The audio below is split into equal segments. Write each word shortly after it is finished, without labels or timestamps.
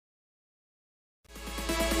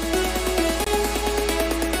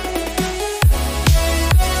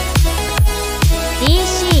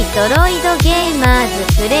droid gamers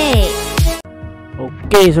play.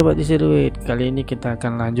 Oke sobat dcdroid, kali ini kita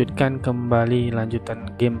akan lanjutkan kembali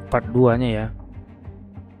lanjutan game part 2 nya ya,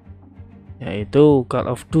 yaitu Call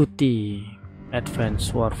of Duty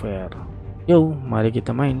Advanced Warfare. Yo, mari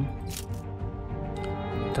kita main.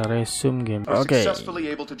 Kita resume game. Oke,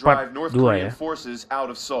 part 2 ya.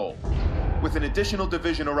 With an additional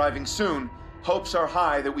division arriving soon, hopes are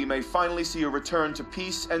high that we may finally see a return to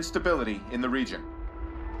peace and stability in the region.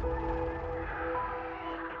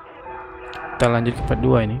 Kita lanjut ke part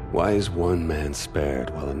 2 ini. Why is one man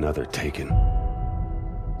spared while another taken?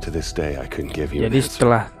 To this day I couldn't give you an Jadi answer.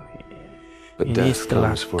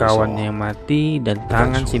 setelah kawannya yang mati dan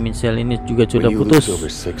tangan si Mitchell ini juga sudah putus. Over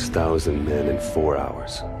 6,000 men in 4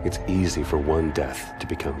 hours. It's easy for one death to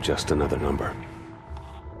become just another number.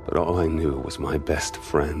 But all I knew was my best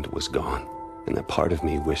friend was gone, and that part of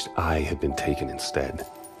me wished I had been taken instead.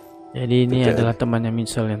 Jadi ini adalah temannya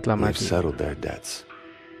Mitchell yang telah mati. Settled their debts.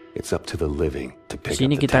 It's up to the living to pick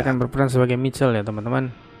Sini up the kita tab. akan berperan sebagai Mitchell ya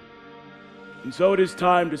teman-teman. And so it is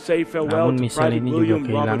time to say farewell Namun to Mitchell Private ini juga William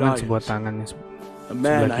kehilangan Robert sebuah Irons, tangan a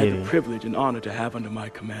man sebelah I had the kiri. privilege and honor to have under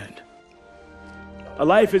my command. A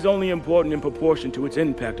life is only important in proportion to its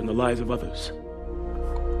impact on the lives of others.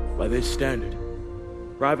 By this standard,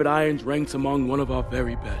 Private Irons ranks among one of our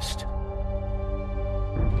very best.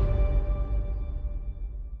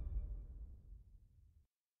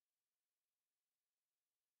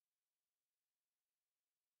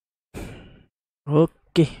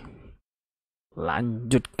 Oke,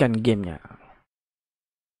 lanjutkan gamenya.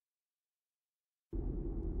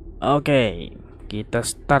 Oke, kita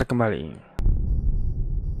start kembali.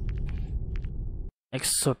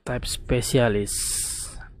 Exotype Specialist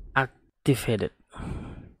activated.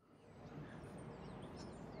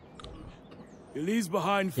 He leaves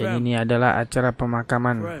behind Jadi family, ini adalah acara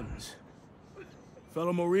pemakaman. friends,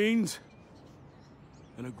 fellow Marines,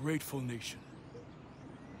 and a grateful nation.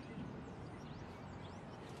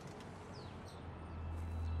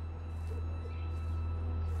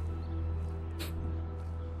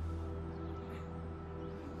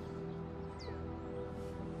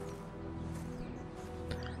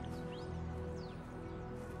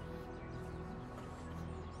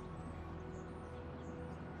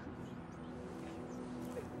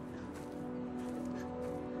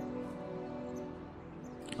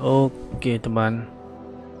 Oke teman,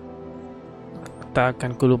 tak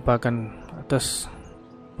akan kulupakan atas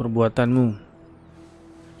perbuatanmu.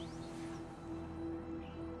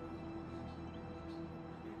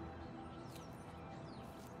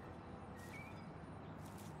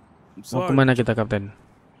 I'm Mau sorry. kemana kita, Kapten?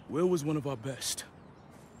 Will was one of our best.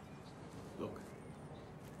 Look,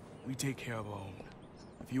 we take care of our own.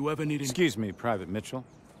 If you ever need any... Excuse me, Private Mitchell.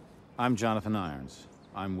 I'm Jonathan Irons.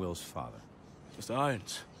 I'm Will's father. Mr.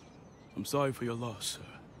 Irons, I'm sorry for your loss, sir.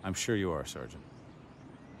 I'm sure you are, Sergeant.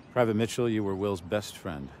 Private Mitchell, you were Will's best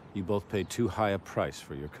friend. You both paid too high a price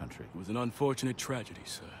for your country. It was an unfortunate tragedy,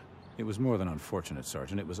 sir. It was more than unfortunate,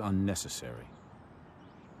 Sergeant. It was unnecessary.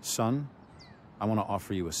 Son, I want to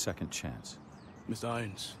offer you a second chance. Mr.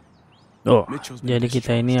 Irons, Oh, jadi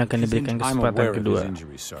kita ini akan diberikan I'm kesempatan aware of kedua. his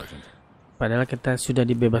injuries, Sergeant. Padahal kita sudah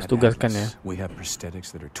dibebas At tugaskan ya. Atlas, we have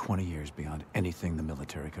prosthetics that are 20 years beyond anything the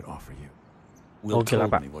military could offer you. Will Oke lah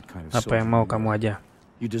told Pak, me what kind of apa soldier yang mau you kamu are. aja.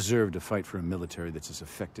 You deserve to fight for a military that's as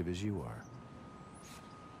effective as you are.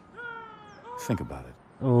 Think about it.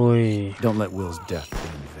 Woi, Don't let Will's death be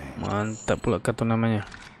in vain. mantap pula kartu namanya.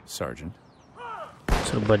 Sergeant.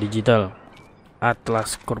 Serba digital.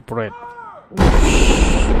 Atlas Corporate.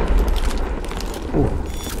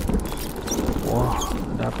 Wah,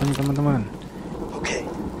 ada apa nih teman-teman? Okay,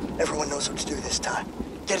 everyone knows what to do this time.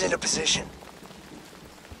 Get into position.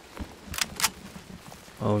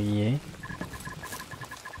 Oh yeah.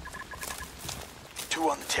 2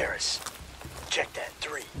 on the terrace. Check that.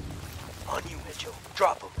 3. On you, Mitchell.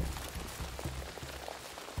 Drop him.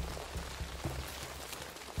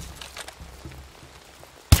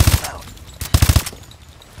 Out.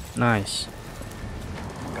 Nice.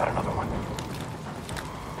 Got another one.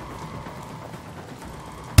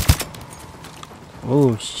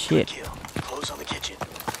 Oh Good shit. kill. Close on the kitchen.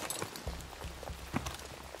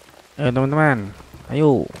 Ayo teman-teman,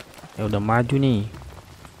 ayo. Ya udah maju nih.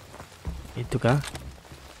 Itu kah?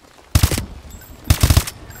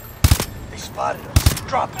 They spotted us.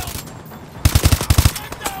 Drop him.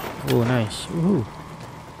 Oh nice.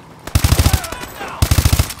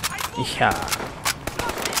 Iya.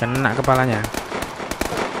 Kena kepalanya.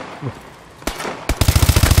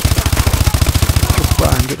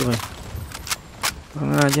 Banjir gue.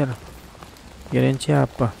 Ngajar. Kirain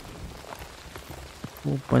siapa?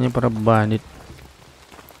 Rupanya para bandit.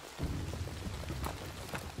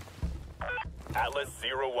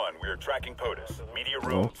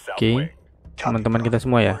 Oke, teman-teman kita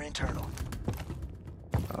semua ya.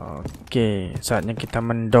 Oke, saatnya kita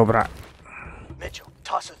mendobrak. Mitchell,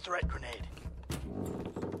 toss a threat grenade.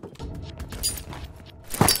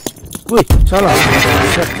 Wih, salah.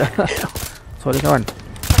 Sorry kawan.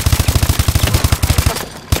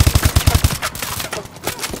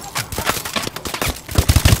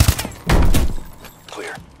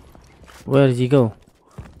 Clear. Where is he go?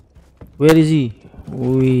 Where is he?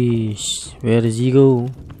 Wish, where is he go?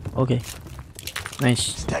 Okay,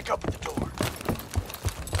 nice. Stack up at the door.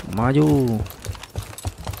 Maju.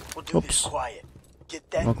 We'll do Oops. this quiet. Get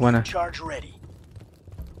that Mau kemana? charge ready.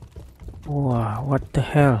 Wah, what the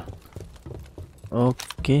hell?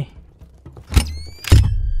 Oke.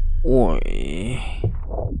 Woi.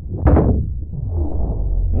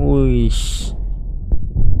 Wish.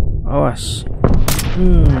 Awas.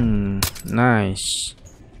 Nice.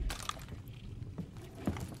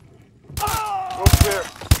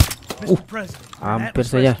 Mr. President, hampir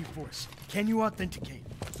saja. Can you authenticate?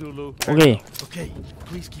 Zulu. Oke. Okay,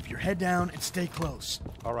 please keep your head down and stay close.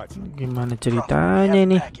 All right. Gimana ceritanya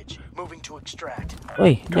ini? Moving to extract.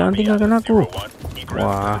 Woi, jangan tinggalkan aku.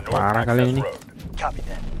 Wah, parah kalian ini. Copy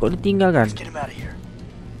that. Kok ditinggalkan? Get him out of here.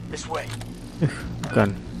 This way.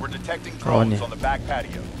 Bukan. We're detecting Kawannya. drones on the back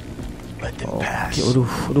patio. Let them pass. Oke,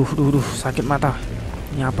 aduh, sakit mata.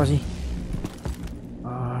 Ini apa sih?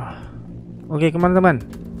 Oke, kemana teman?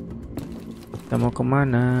 Kita mau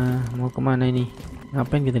kemana? Mau kemana ini?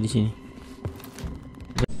 Ngapain kita di sini?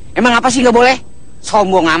 Emang apa sih nggak boleh?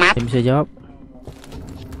 Sombong amat. Saya bisa jawab.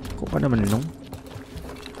 Kok pada menung?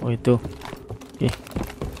 Oh itu. Oke.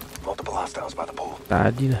 Multiple hostiles by the pool.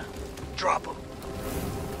 Tadi lah. Drop them.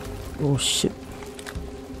 Oh shit.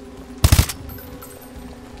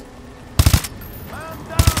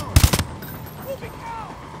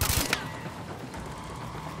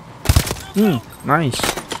 Nice.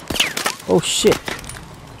 Oh shit.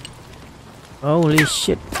 Holy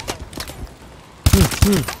shit.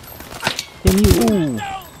 Can you?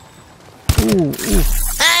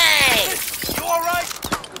 Hey! You all right?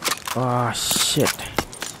 Ah shit.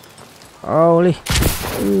 Holy.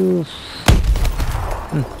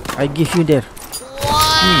 I give you there.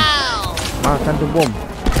 Wow. Makan tuh bom.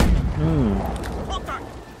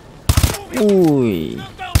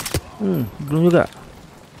 Belum juga.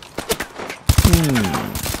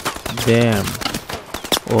 Damn.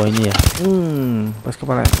 Oh ini ya. Pas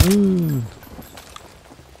kepala.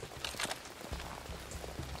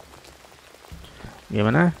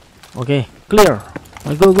 Gimana? Oke, clear.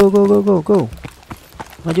 Go.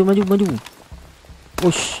 Maju.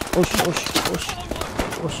 Push.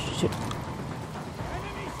 Shit.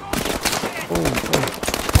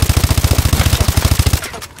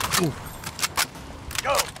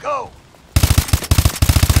 Go.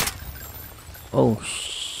 Oh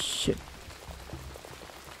shit.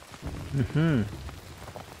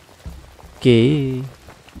 Oke.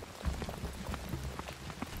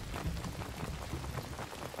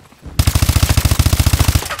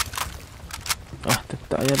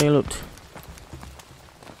 Tetap aja reload.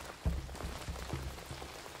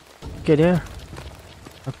 Oke dia.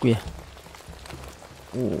 Aku ya.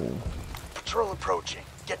 Patrol approaching.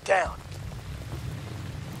 Get down.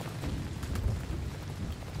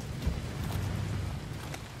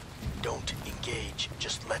 Don't engage.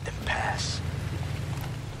 Just let them pass.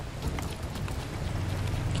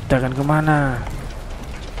 Kita akan kemana?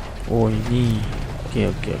 Oh ini.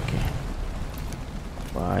 Oke.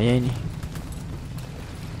 Bahaya ini.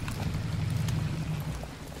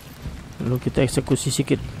 Lalu kita eksekusi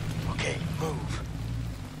sedikit. Okay, move.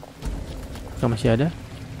 Masih ada?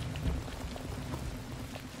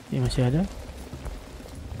 Ini masih ada?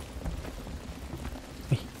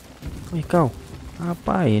 Wih, kau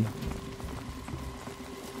ngapain?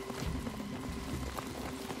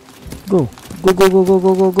 Go.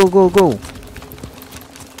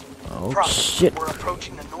 Oh shit. We're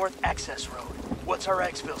approaching the north access road. What's our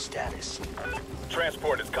exfil status?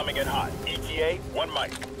 Transport is coming in hot. ETA, 1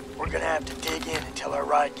 mic. We're gonna have to dig in until our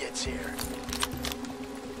ride gets here.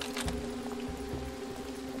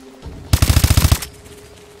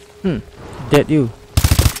 Dead you.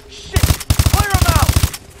 Shit! Clear them out!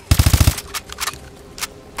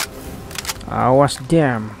 Awas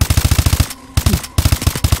damn.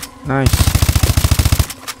 Nice.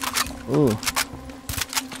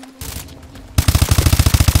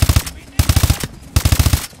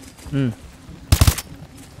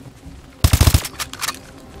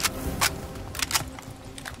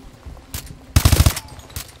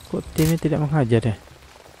 Kok timnya tidak menghajar ya?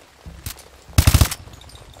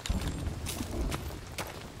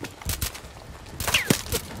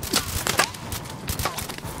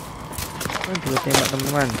 Coba tembak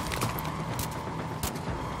teman-teman.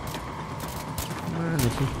 Mana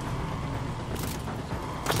sih?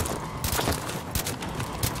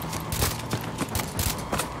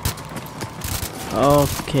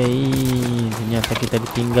 Oke, ternyata kita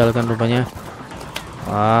ditinggalkan rupanya.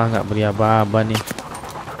 Wah, nggak beri apa-apa nih.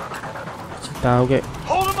 Kasih tahu kek.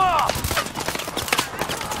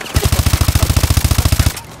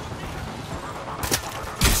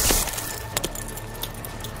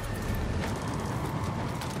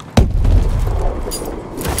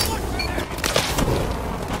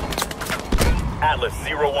 Atlas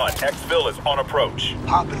 01, Xville is on approach.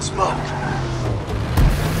 Pop and smoke.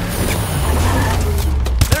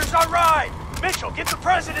 There's our ride! Mitchell, get the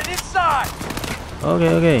president inside!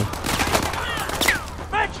 Oke.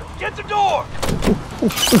 Mitchell, get the door!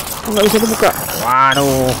 Nggak bisa dibuka.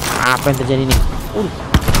 Waduh, apa yang terjadi nih?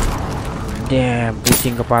 Damn,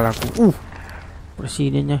 pusing kepalaku.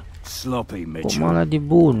 Presidennya. Sloppy, Kok Mitchell. malah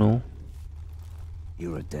dibunuh?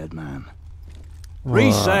 You're a dead man. Wah.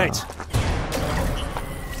 Reset.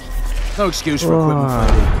 No excuse for equipment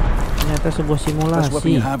failure. Ternyata sebuah Best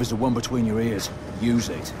weapon you simulasi. have is the one between your ears.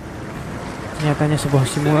 Use it. Ternyata sebuah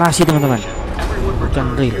simulasi, teman-teman.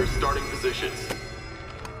 Bukan real.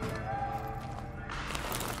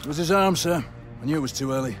 It was his arm, sir. I knew it was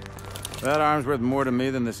too early. That arm's worth more to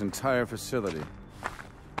me than this entire facility.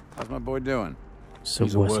 How's my boy doing?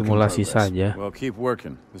 Sebuah work in simulasi progress. saja. Well, keep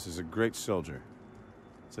working. This is a great soldier.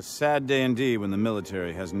 It's a sad day indeed when the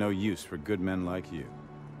military has no use for good men like you.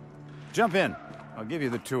 Jump in. I'll give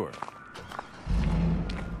you the tour.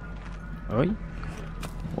 Oi.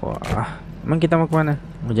 Wah, emang kita mau kemana?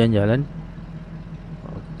 Mau jalan-jalan?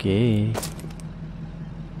 Oke.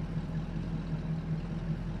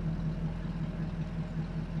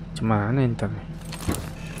 Cemana ntar?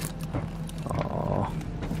 Oh.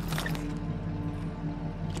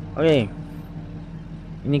 Oke.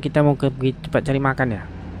 Ini kita mau ke tempat cari makan ya.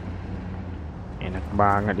 Enak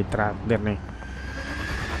banget di traktir nih.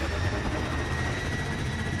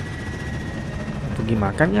 Pergi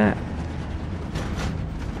makan ya.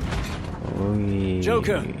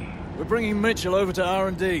 Joker, we're bringing Mitchell over to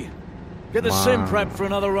R&D. Get the sim prep for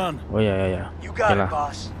another run. Oh ya. You got it,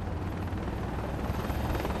 boss.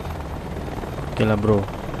 Oke lah bro.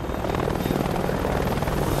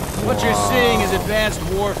 What you're seeing is advanced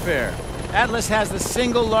warfare. Atlas has the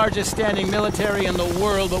single largest standing military in the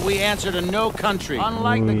world, but we answer to no country.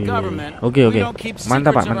 Unlike the government, we don't keep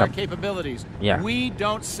mantap, secrets Pak, of our mantap. capabilities. Ya. We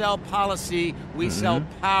don't sell policy, we sell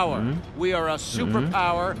power. We are a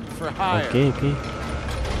superpower for hire. Oke.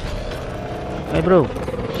 Hai bro,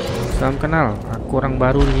 salam kenal. Aku orang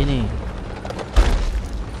baru di sini.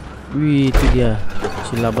 Wih, itu dia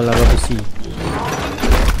si laba-laba besi.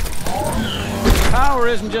 Power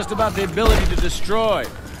isn't just about the ability to destroy.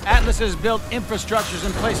 Atlas has built infrastructures in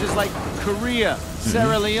places like Korea,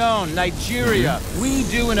 Sierra Leone, Nigeria. We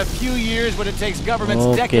do in a few years what it takes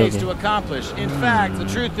governments decades to accomplish. In fact, the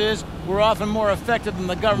truth is, we're often more effective than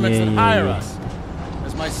the governments that hire us.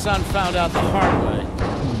 As my son found out the hard way.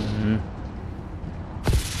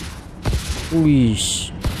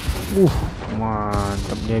 Wih,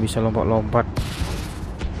 mantap, dia bisa lompat-lompat.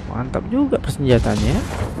 Mantap juga persenjataannya.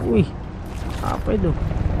 Wih, apa itu?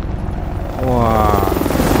 Wah,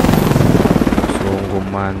 sungguh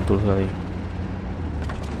mantul sekali.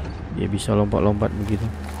 Dia bisa lompat-lompat begitu.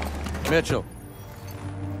 Mitchell.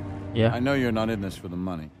 Ya. I know you're not in this for the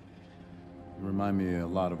money. You remind me a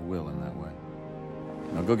lot of Will in that way.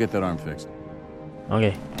 Now go get that arm fixed.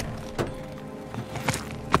 Okay.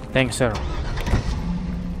 Thanks, sir.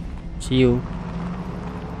 See you.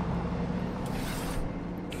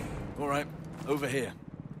 All right, over here.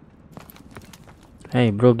 Hey,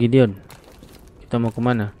 bro Gideon. Kita mau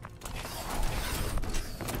kemana?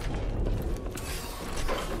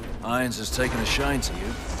 Irons has taken a shine to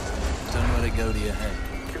you. Don't let it go to your head.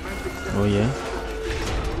 Oh ya.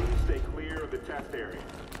 Stay clear of the test area.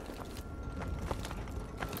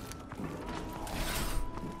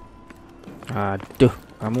 Aduh,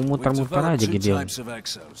 kamu mutar-mutar aja Gideon. Types of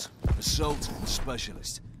exos, assault and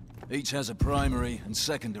specialist. Each has a primary and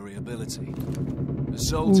secondary ability.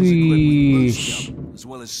 Assault is equipped with burst gun, as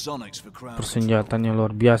well as sonics for crowd control. Persenjataannya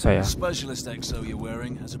luar biasa ya. The specialist exo you're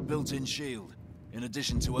wearing has a built-in shield, in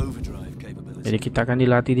addition to overdrive capability. Jadi kita akan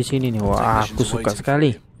dilatih di sini nih. Wah, aku suka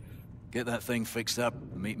sekali. Get that thing fixed up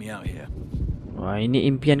and meet me out here. Wah, ini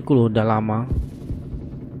impianku loh, udah lama.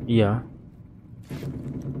 Iya.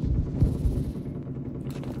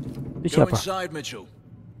 Itu siapa?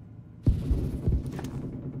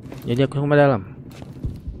 Jadi aku ke dalam.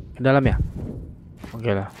 Ke dalam ya?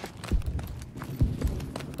 Oke lah.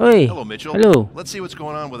 Oi. Hello, Mitchell. Halo. Let's see what's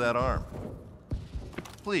going on with that arm.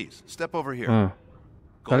 Please, step over here.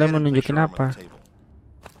 Kalian mau nunjukin apa?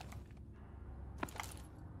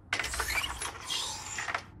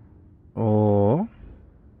 Oh.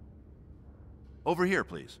 Over here,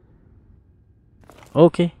 please.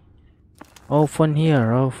 Okay. Over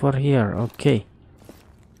here. Okay.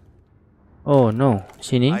 Oh no,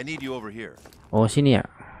 sini. I need you over here. Oh, sini ya.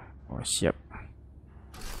 Oh, siap.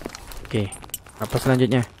 Oke. Apa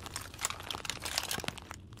selanjutnya?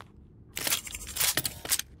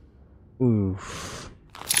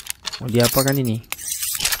 Mau diapakan ini?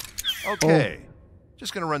 Okay.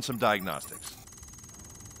 Just gonna run some diagnostics.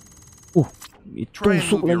 Try and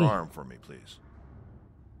move your arm for me, please.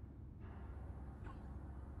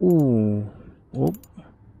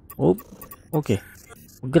 Oke.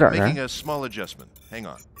 Gerak kan? Making a small adjustment. Hang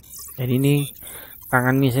on. Jadi ini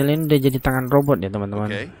tangan Mitchell ini udah jadi tangan robot ya, teman-teman.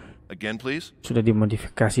 Okay. Again, please. Sudah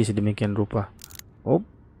dimodifikasi sedemikian rupa.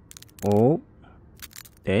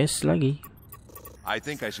 Tes lagi. I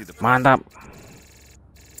think I see the. Mantap.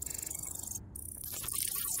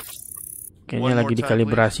 Kayaknya lagi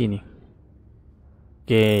dikalibrasi nih.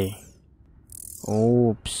 Oke.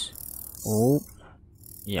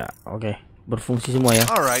 Ya, oke. Berfungsi semua ya.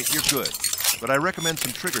 Alright, you're good. But I recommend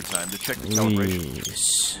some trigger time to check the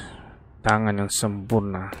calibration. Tangan yang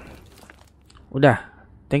sempurna. Udah,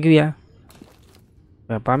 thank you ya.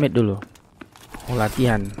 Pamit dulu. Mau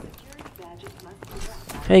latihan.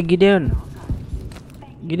 Hey Gideon.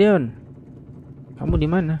 Kamu di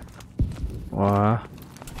mana? Wah,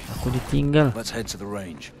 aku ditinggal. Let's head to the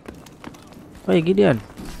range. Hey Gideon.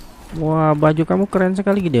 Wah, baju kamu keren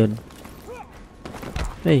sekali Gideon.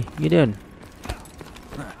 Hey Gideon.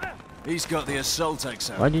 He's got the assault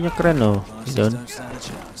axe. Bajunya keren loh, Gideon.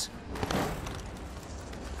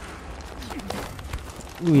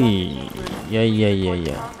 Wih, ya.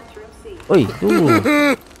 Oi, tunggu.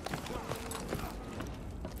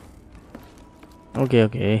 Oke.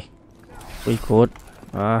 Aku ikut.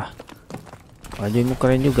 Bajumu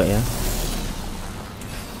keren juga ya.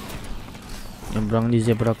 Nyebrang di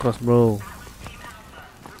zebra cross, bro.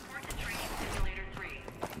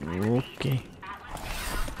 Oke.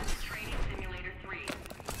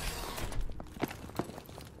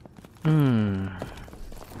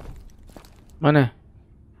 Mana?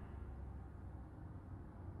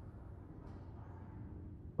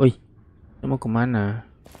 Oi, mau kemana?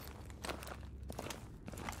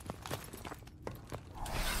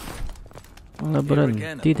 Nggak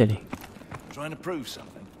berhenti tadi.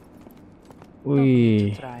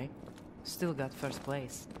 Wih.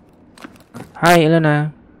 Hai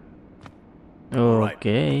Elena.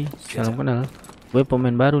 Oke, salam kenal. Gue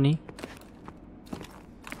pemain baru nih.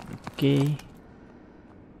 Oke.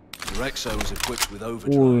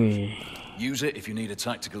 Wih. Use it if you need a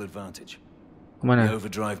tactical advantage. Kemana? The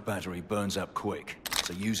overdrive battery burns up quick,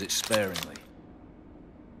 so use it sparingly.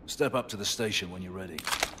 Step up to the station when you're ready.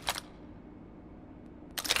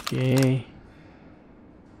 Oke.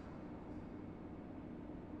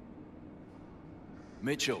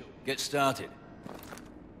 Mitchell, get started.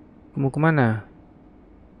 Kamu kemana?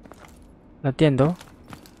 Latihan toh?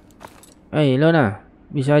 Hey Lona,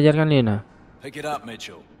 bisa ajarkan Lona? Pick it up,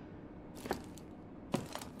 Mitchell.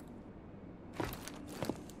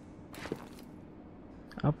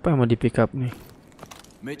 Apa yang mau di pick up nih?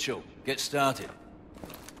 Mitchell, get started.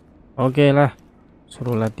 Oke lah,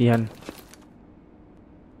 suruh latihan.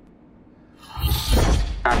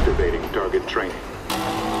 Activating target training.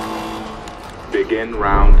 Begin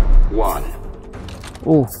round 1.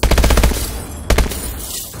 What's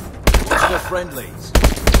the friendlies?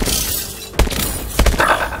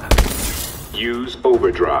 Use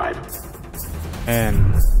overdrive.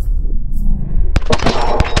 And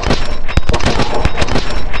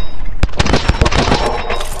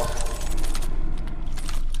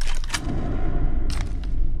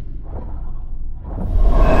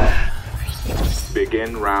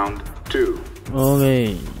begin round 2.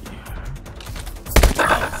 okay.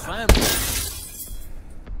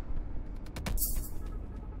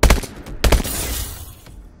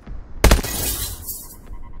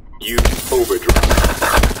 Use overdrive.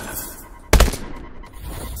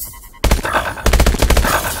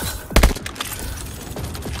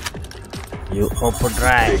 You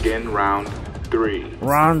overdrive. Begin round 3.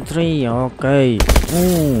 Round 3, okay.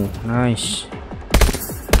 Nice.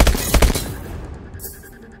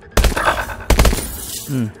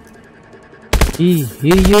 You.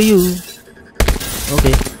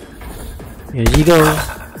 Okay. Here you go.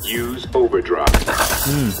 Use overdrive.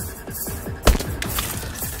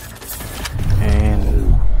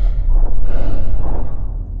 And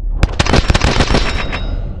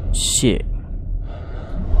shit.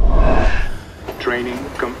 Training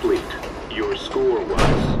complete. Your score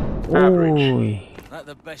was average. That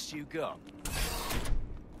the best you got.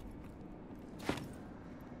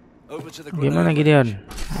 Over to the Gimana Gideon?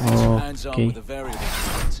 Oke.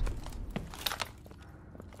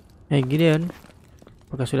 Gideon,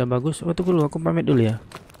 apakah sudah bagus? Oh tunggu dulu, aku pamit dulu ya.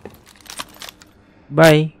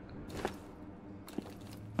 Bye.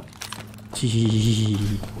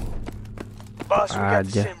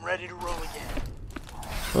 Aja.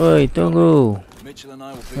 Woi, tunggu.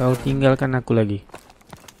 Kau tinggalkan aku lagi.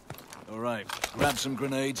 Alright, grab some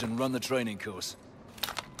grenades and run the training course.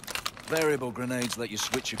 Variable grenades let you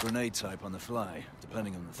switch your grenade type on the fly,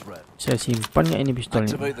 depending on the threat. Saya simpan nggak ini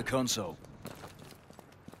pistolnya? Activate the console.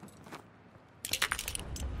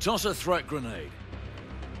 Toss a threat grenade.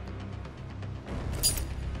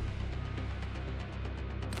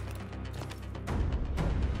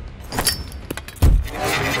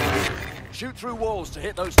 Shoot through walls to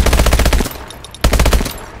hit those.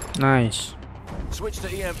 Nice. Switch to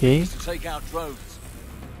EMPs to take out drones.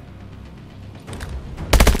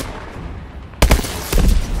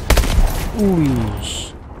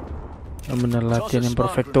 Wih, benar latihan yang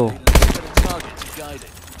perfecto.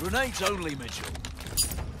 Grenades only, Mitchell.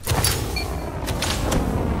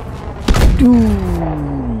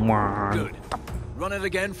 Mantap. Run it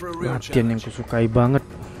again for a real latihan yang kusukai banget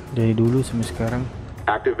dari dulu sampai sekarang.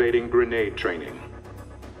 Activating grenade training.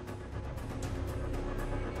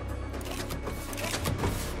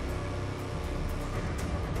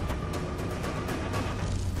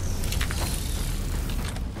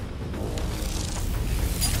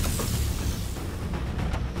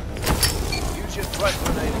 Use your threat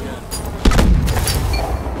grenade again.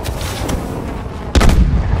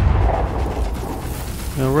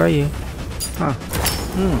 You're right, huh?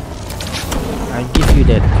 I give you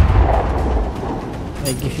that.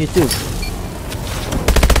 I give you two.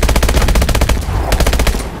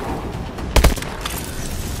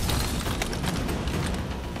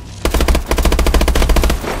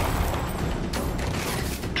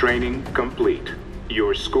 Training complete.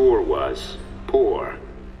 Your score was poor.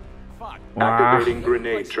 Activating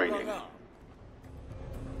grenade training.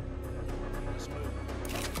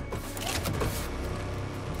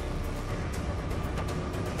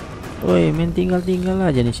 Woi, main tinggal-tinggal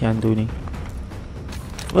aja nih si hantu nih.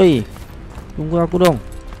 Woi, tunggu aku dong.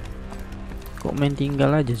 Kok main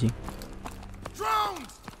tinggal aja sih?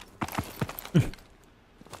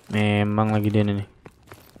 Memang lagi dia nih.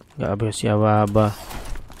 Gak apa-apa.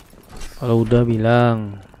 Kalau udah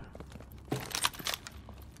bilang.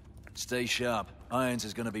 Stay sharp. Irons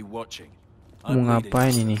is gonna be watching. Mau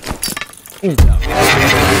ngapain ini?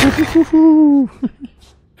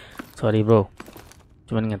 Sorry bro,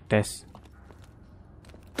 cuman ngetes.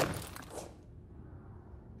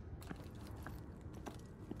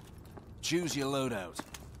 Choose your loadout.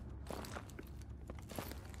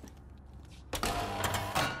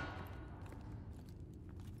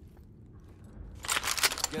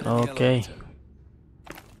 Oke.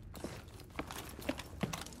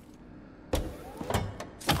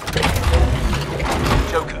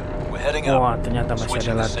 Wah, ternyata masih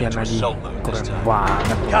ada latihan lagi. Keren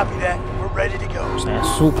banget. Saya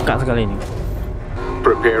suka sekali ini.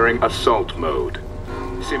 Preparing assault mode.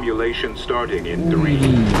 Simulation starting in 3,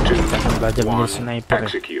 2, 1.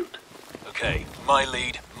 Execute. Okay, my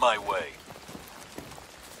lead, my way.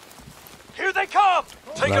 Here they come.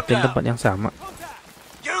 Take them Latihan down. tempat yang sama.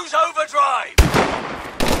 Use overdrive.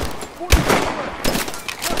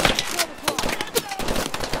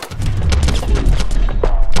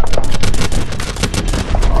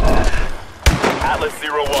 Atlas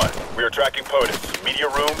 01, we are tracking POTUS. Media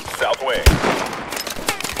room, south wing.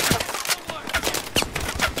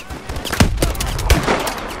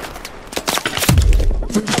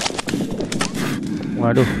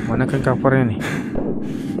 Waduh, mana kan covernya nih?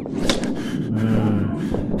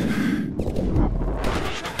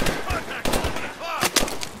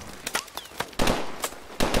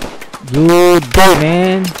 Good day,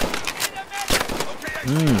 man.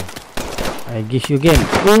 I give you again.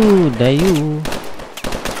 Die you.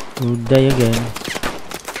 Die again.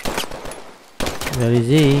 Where is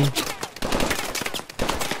he?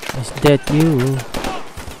 Is that you?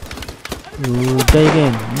 Die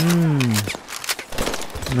again.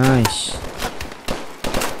 Nice.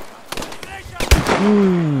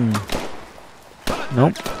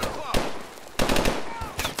 Nope.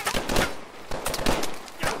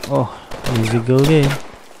 Oh, easy go again.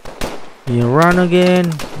 You run again.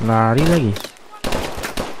 Lari lagi.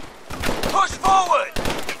 Push forward.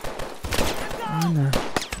 Mana?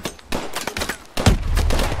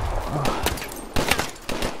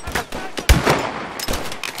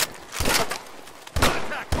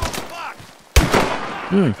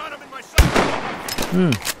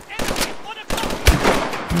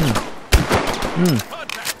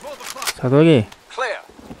 Satu lagi. Clear.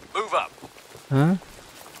 Move up. Hah?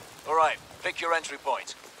 All right. Pick your entry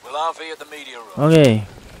point. We'll RV at the media room. Oke.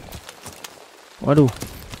 Waduh.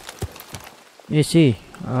 Ini sih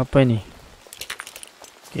apa ini?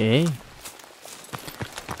 Oke.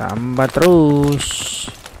 Tambah terus.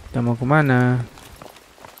 Kita mau kemana?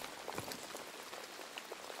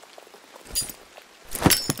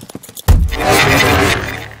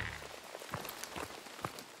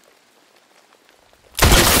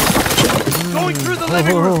 Going through the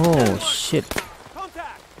living room. Oh shit.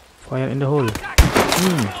 Fire in the hole.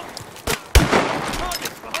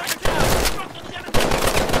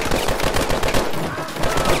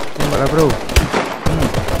 Tembaklah bro.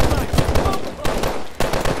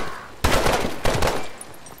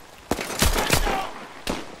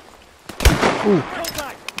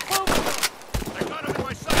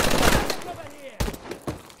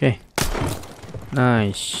 Okay.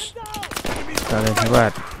 Nice. Kalian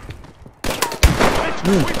hebat.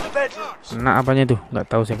 Kena apanya tuh? Nggak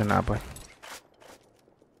tahu saya kena apa.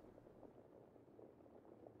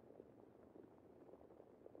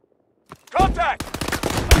 Contact.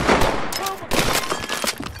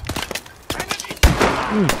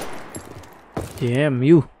 Damn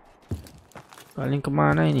you. Kalian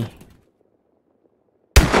kemana ini?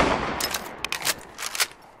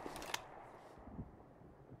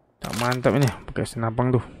 Tak mantap ini pakai senapang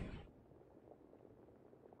tuh.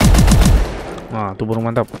 Wah, tuh burung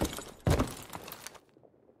mantap.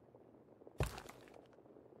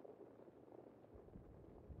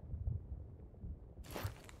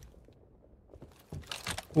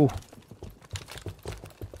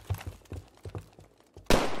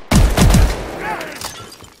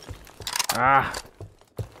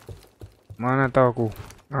 Mana tahu aku.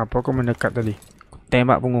 Apa aku mendekat tadi?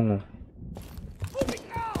 Tembak punggungmu.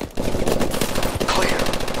 Clear.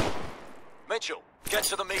 Mitchell, get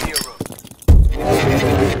to the media room.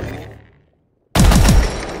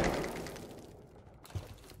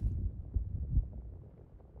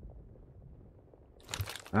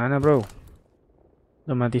 Mana bro?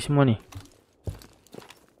 Udah mati semua nih.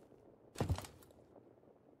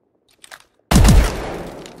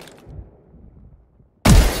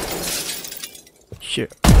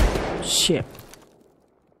 Shit.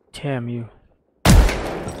 Damn you.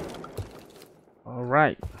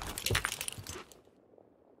 Alright.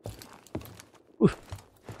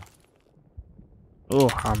 Oh,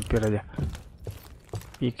 hampir aja.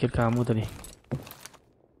 Pikir kamu tadi.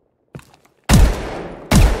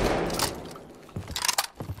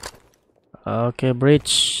 Oke,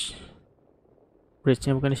 bridge.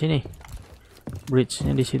 Bridge-nya bukan di sini.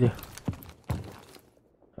 Bridge-nya di situ.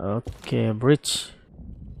 Oke, bridge.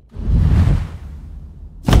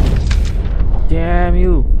 Damn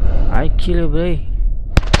you. I kill you, boy.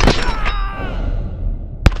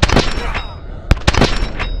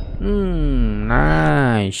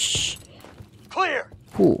 Nice. Clear.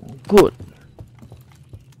 Good.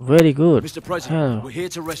 Very good. Mr. President, we're here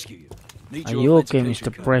to rescue you. Are you okay,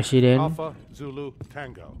 Mr. President? Alpha Zulu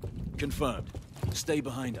Tango. Confirmed. Stay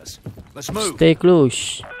behind us. Let's move. Stay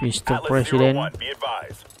close, Mr. President. Atlas 01, be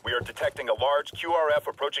advised. We are detecting a large QRF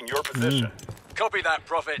approaching your position. Copy that,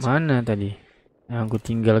 Prophet. Mana tadi? Yang aku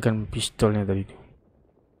tinggalkan pistolnya tadi itu.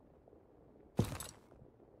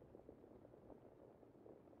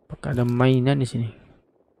 Apakah ada mainan di sini?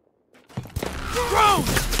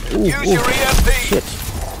 Shit.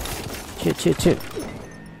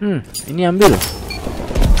 Ini ambil.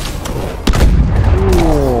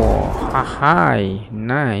 Hai,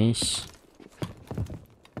 nice.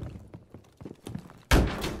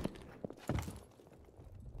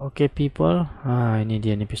 Oke, people. Ini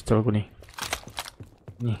dia nih pistolku nih.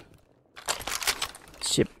 Nih.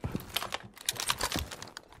 Sip.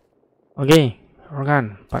 Oke,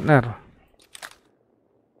 rekan, partner.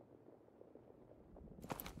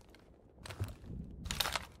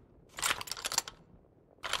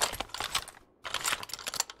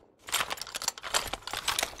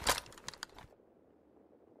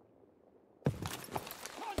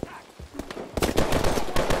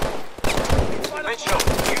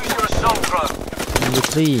 Number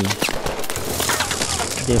 3.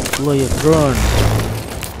 Deploy a drone.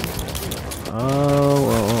 Oh.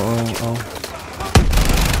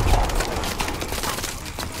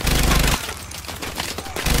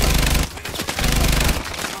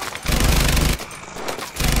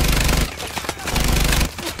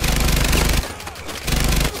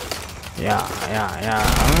 Ya.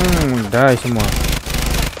 Die semua.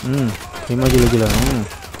 Terima gila.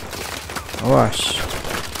 Awas.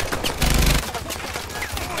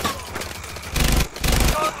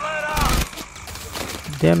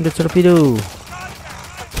 Damn the torpedo.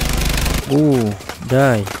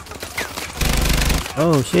 Die.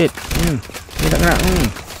 Oh shit. Tidak kena.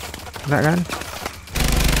 Kena kan?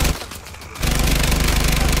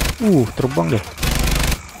 Terbang deh.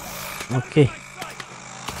 Oke.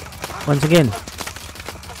 Once again.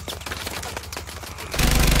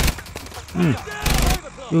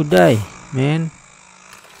 You die, man.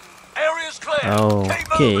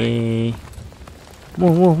 Okay.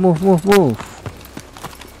 Move.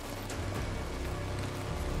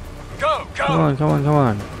 Come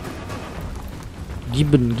on.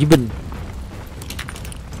 Gibbon.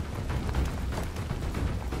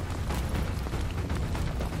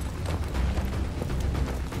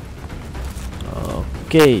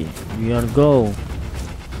 Okay, we are go.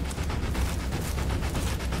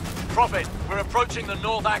 Prophet, we're approaching the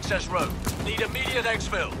north access road. Need immediate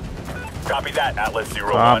exfil. Copy that, Atlas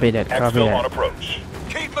 01. Copy that. Exfil on approach.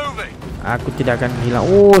 Keep moving. Aku tidak akan hilang.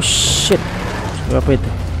 Oh shit. Apa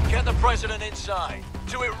itu? Get the president inside.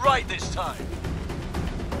 Do it right this time.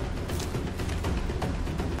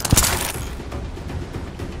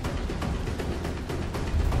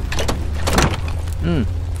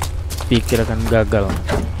 Pikir akan gagal.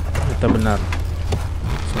 Kita benar.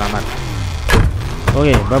 Selamat.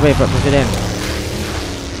 Oke, bye-bye Pak Presiden.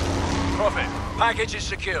 Prophet, package is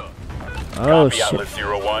secure. Oh Copy, shit. Atlas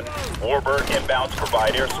 01. Warbird inbound to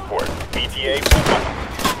provide air support. ETA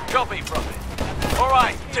 100. Copy, Prophet. All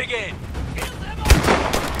right, dig in.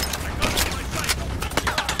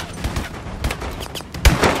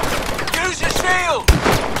 Use your shield.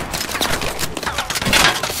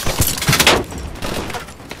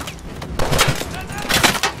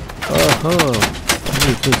 Oh,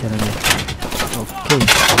 itu caranya. Oke.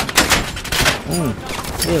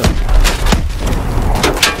 Deal.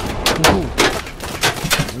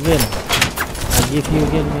 Again. I give you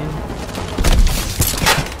again, man.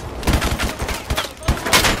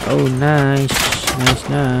 Oh, nice.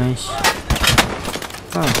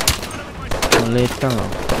 Boleh tang.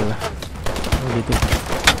 Lah. Oh gitu.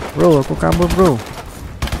 Bro, aku kabur, bro.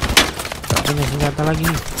 Tak punya senjata lagi.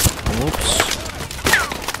 Oops.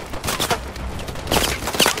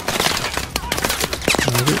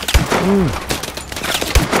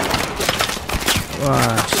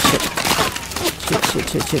 Wah, shit.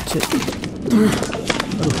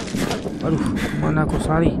 Aduh, mana aku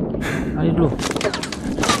lari dulu.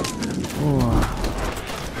 Wah.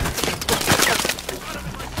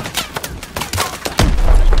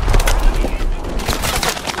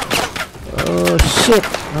 Oh shit.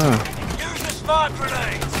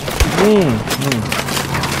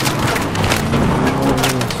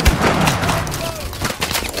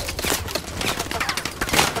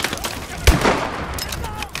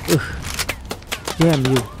 Damn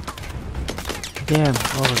you. Damn,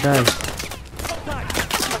 or die.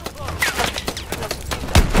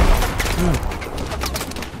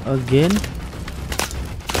 Again.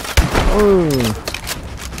 Oh,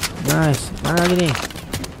 nice. Mana lagi nih?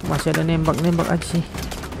 Masih ada nembak aja sih.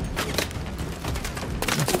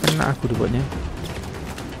 Masih kena aku dibuatnya.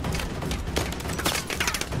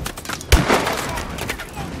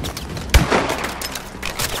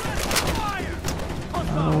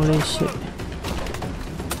 Holy shit.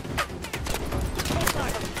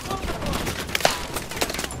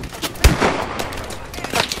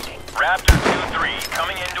 Raptor 2-3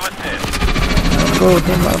 coming in to assist. Bro,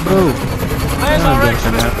 tembak bro.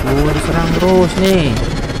 Biarkan aku diserang terus nih.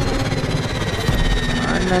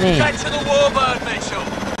 Mana nih?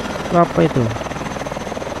 Apa itu?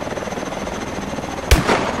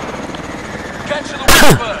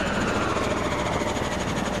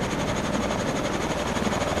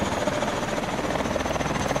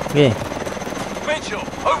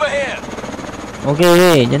 Oke,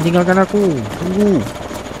 jangan tinggalkan aku. Tunggu.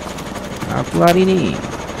 Aku lari nih. I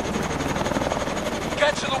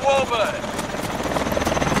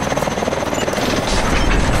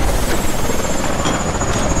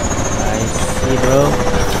see, bro.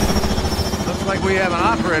 Looks like we have an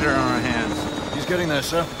operator on our hands. He's getting there,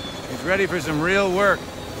 sir. He's ready for some real work.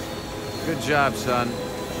 Good job, son.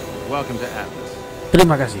 Welcome to Atlas.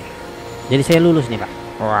 Terima kasih. Jadi saya lulus nih, Pak.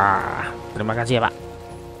 Wah, terima kasih ya, Pak.